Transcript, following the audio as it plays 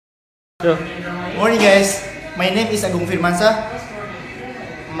Yo. Morning guys, my name is Agung Firmansyah.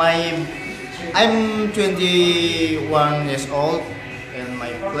 I'm 21 years old and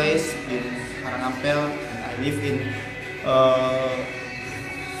my place in Harangampel and I live in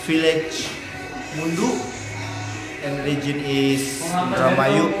village Mundu and region is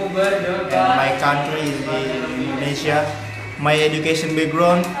Indramayu and my country is in Indonesia. My education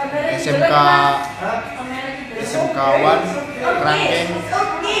background SMK 1 Rangkeng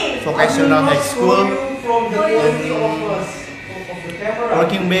Vocational High School and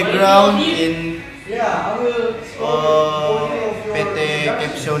working background in PT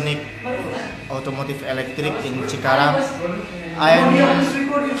Capsonic Automotive Electric in Cikarang.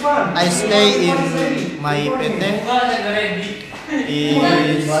 I stay in my PT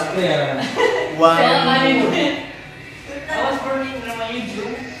is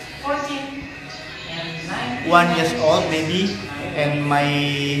one years old maybe, and my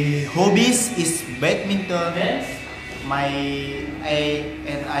hobbies is badminton.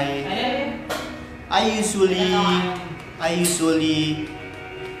 I usually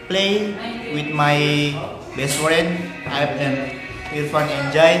play with my best friend. I and Irfan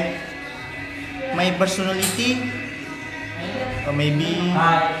enjoy my personality. Maybe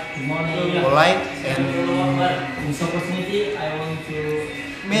polite and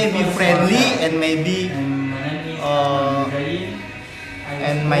maybe friendly and maybe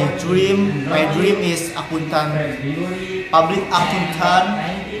and my dream is public accountant,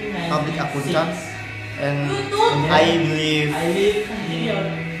 and I believe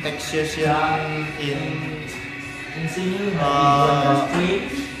taxation in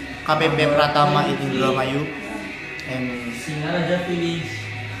KPP Pratama in Indramayu. And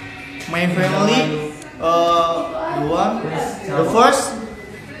my family, the first,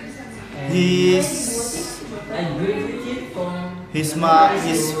 his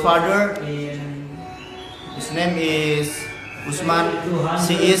father, his name is Usman.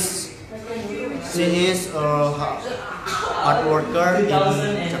 She is a hard worker in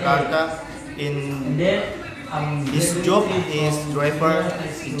Jakarta. His job is driver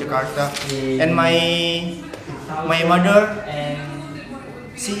in Jakarta. And my mother,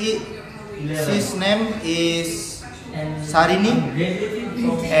 his name is Sarini,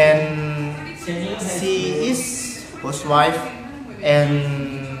 and she is housewife. And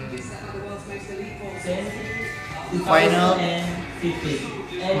final,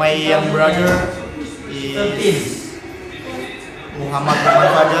 my young brother is Muhammad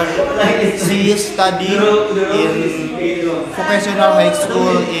father. She is studying in Vocational High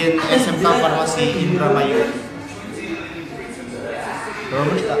School in SMK Farmasi Indramayu.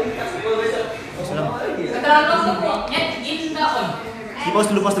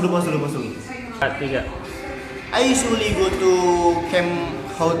 Pause dulu. 3. I usually go to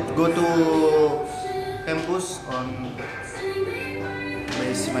campus on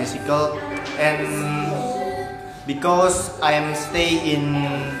bicycle, and because I am stay in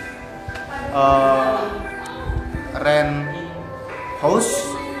rent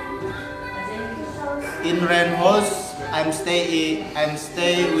house. In rent house, I'm stay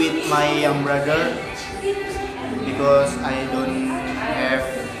with my young brother because I don't have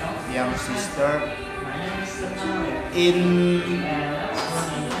young sister. In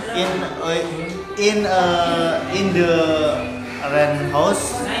the rent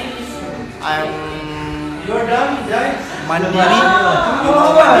house, I'm mandiri.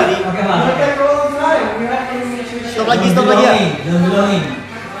 Stop lagi ya.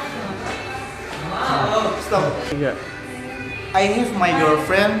 Stop. 3. I have my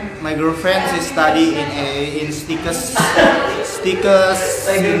girlfriend. My girlfriend is study in Stickers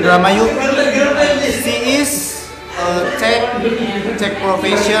Indramayu. She is tech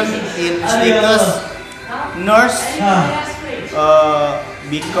profession in Stickers nurse.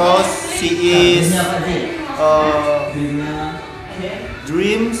 Because she is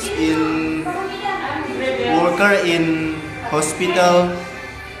dreams in worker in hospital,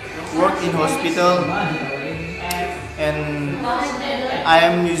 work in hospital, and I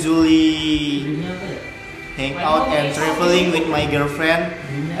am usually hang out and traveling with my girlfriend,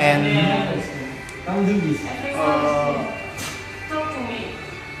 and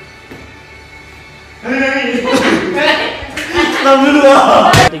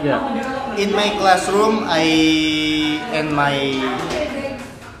in my classroom, I and my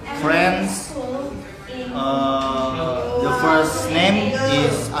friends, the first name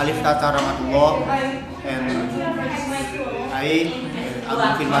is Alif Tata Ramatullah, and I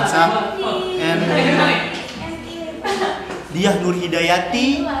Agung Firmansyah, and Diah Nur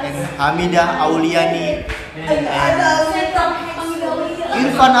Hidayati and Hamidah Auliani, and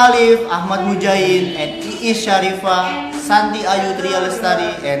Irfan Alif, Ahmad Mujain, and Iis Sharifah, Santi Ayu Tria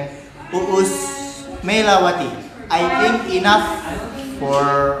Lestari, and Uus Melawati. I think enough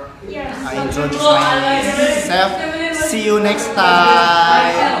for I introduce myself. See you next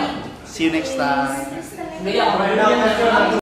time. See you next time.